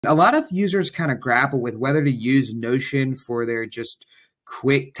A lot of users kind of grapple with whether to use Notion for their just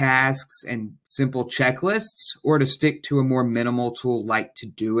quick tasks and simple checklists, or to stick to a more minimal tool like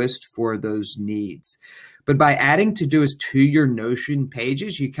Todoist for those needs. But by adding Todoist to your Notion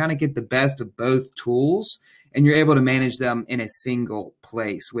pages, you kind of get the best of both tools, and you're able to manage them in a single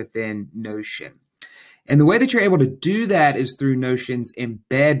place within Notion. And the way that you're able to do that is through Notion's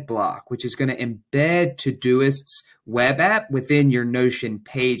embed block, which is going to embed Todoist's web app within your Notion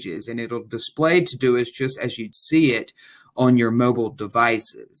pages. And it'll display Todoist just as you'd see it on your mobile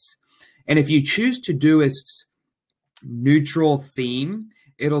devices. And if you choose Todoist's neutral theme,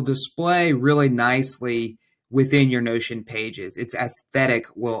 it'll display really nicely within your Notion pages. Its aesthetic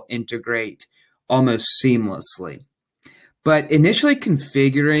will integrate almost seamlessly. But initially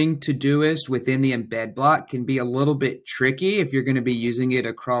configuring Todoist within the embed block can be a little bit tricky if you're going to be using it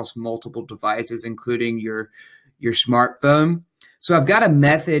across multiple devices, including your smartphone. So I've got a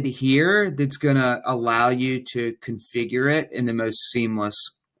method here that's going to allow you to configure it in the most seamless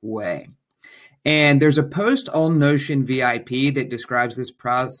way. And there's a post on Notion VIP that describes this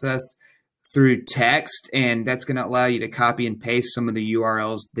process through text, and that's going to allow you to copy and paste some of the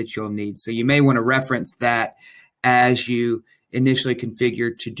URLs that you'll need. So you may want to reference that as you initially configure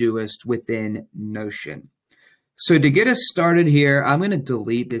Todoist within Notion. So to get us started here, I'm going to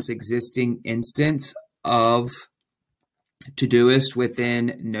delete this existing instance of Todoist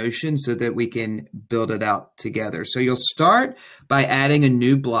within Notion so that we can build it out together. So you'll start by adding a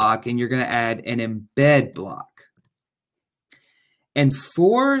new block, and you're going to add an embed block. And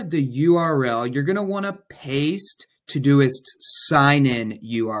for the URL, you're going to want to paste Todoist's sign-in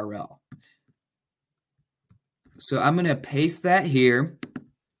URL. So I'm going to paste that here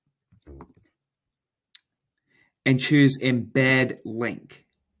and choose embed link.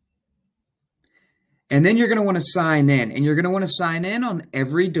 And then you're going to want to sign in, and you're going to want to sign in on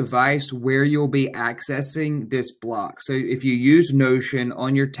every device where you'll be accessing this block. So if you use Notion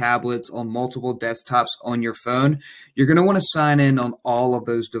on your tablets, on multiple desktops, on your phone, you're going to want to sign in on all of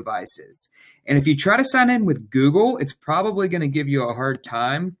those devices. And if you try to sign in with Google, it's probably going to give you a hard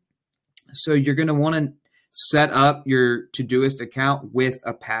time. So you're going to want to set up your Todoist account with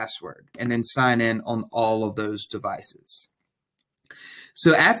a password and then sign in on all of those devices.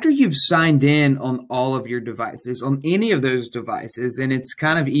 So after you've signed in on all of your devices, on any of those devices, and it's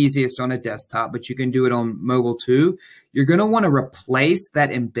kind of easiest on a desktop, but you can do it on mobile too, you're going to want to replace that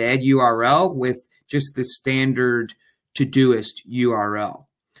embed URL with just the standard Todoist URL.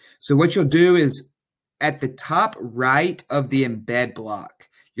 So what you'll do is at the top right of the embed block,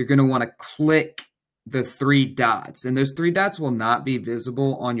 you're going to want to click the three dots, and those three dots will not be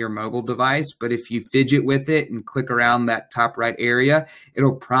visible on your mobile device, but if you fidget with it and click around that top right area,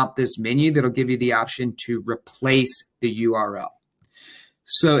 it'll prompt this menu that'll give you the option to replace the URL.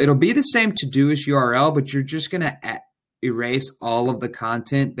 So it'll be the same Todoist URL, but you're just going to erase all of the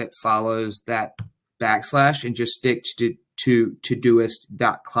content that follows that backslash and just stick to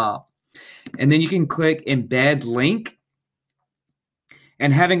Todoist.com. And then you can click embed link.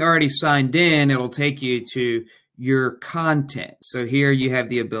 And having already signed in, it'll take you to your content. So here you have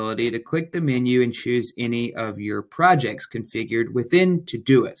the ability to click the menu and choose any of your projects configured within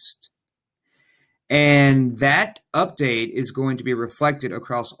Todoist. And that update is going to be reflected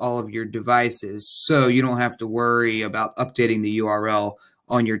across all of your devices, so you don't have to worry about updating the URL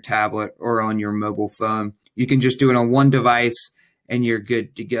on your tablet or on your mobile phone. You can just do it on one device and you're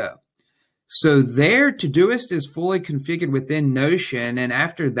good to go. So there, Todoist is fully configured within Notion, and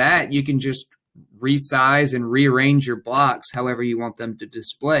after that, you can just resize and rearrange your blocks however you want them to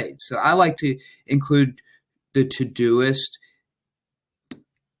display. So I like to include the Todoist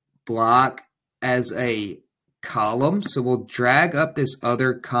block as a column. So we'll drag up this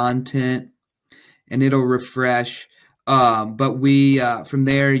other content, and it'll refresh. But from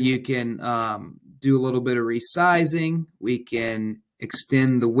there, you can do a little bit of resizing. We can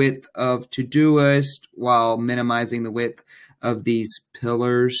extend the width of Todoist while minimizing the width of these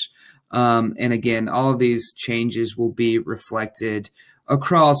pillars. And again, all of these changes will be reflected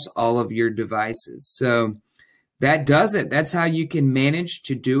across all of your devices. So that does it. That's how you can manage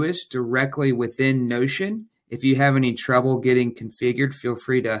Todoist directly within Notion. If you have any trouble getting configured, feel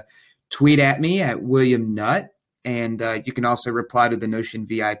free to tweet at me at William Nutt. And you can also reply to the Notion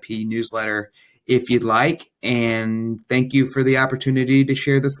VIP newsletter if you'd like. And thank you for the opportunity to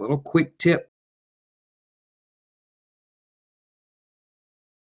share this little quick tip